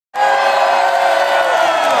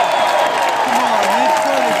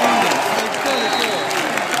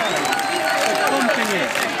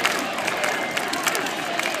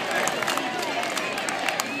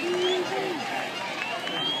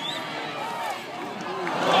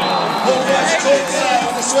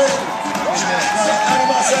the swing.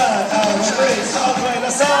 Animação, Rodrigues, all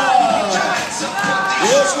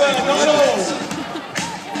square, not all.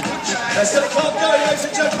 Let's get the club going, ladies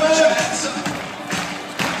and gentlemen.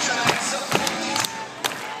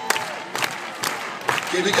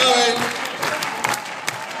 Keep it going.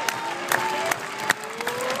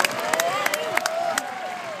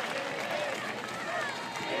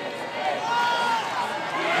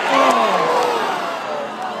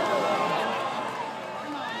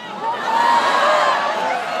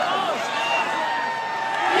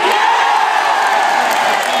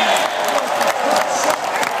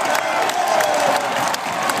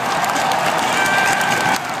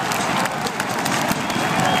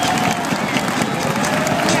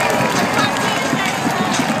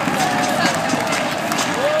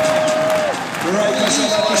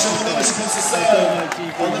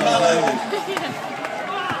 On the Mullin.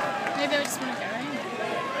 Maybe I just want to go in.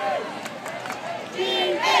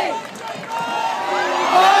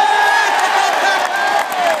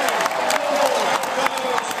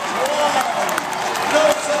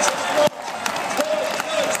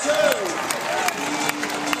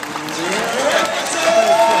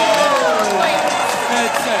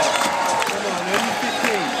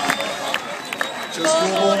 Just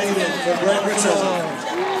one more needed for Great Britain.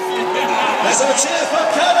 Let's have a cheer for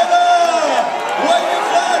Canada! Wave your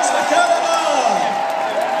flags for Canada!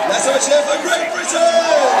 Let's have a cheer for Great Britain!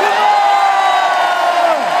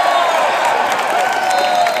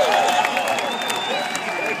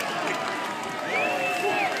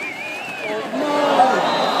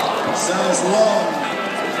 Serves long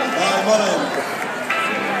by Mullin.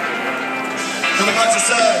 Coming back to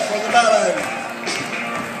serve from the Mullin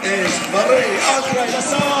is Marie-Andre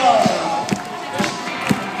Lassard.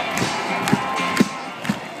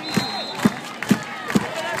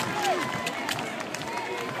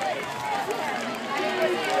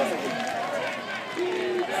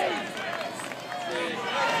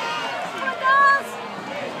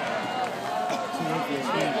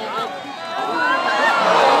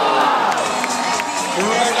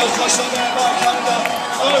 Shot there by Canada,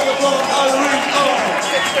 over block, Irene on.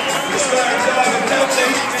 It's very Zara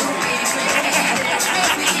Dampney.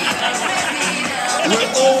 We're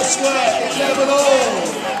all square,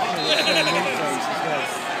 11-all.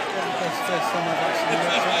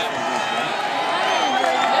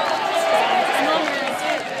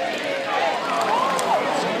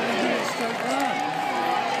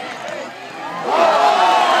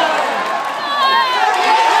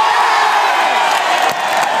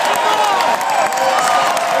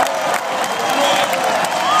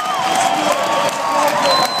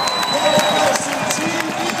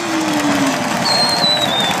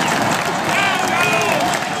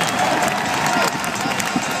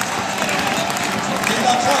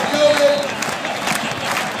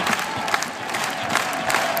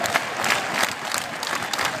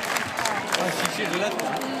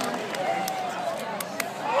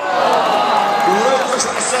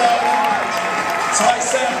 Tight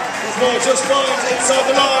set, the ball just finds inside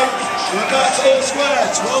the line. We're back to all square,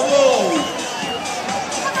 12-all.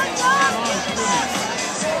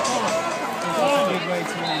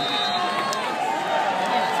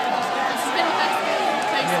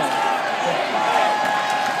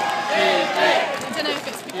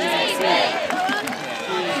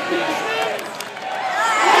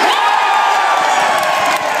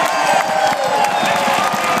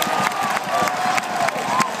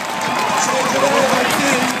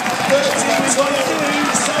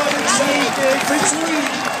 Between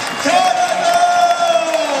Canada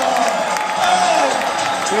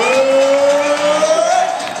and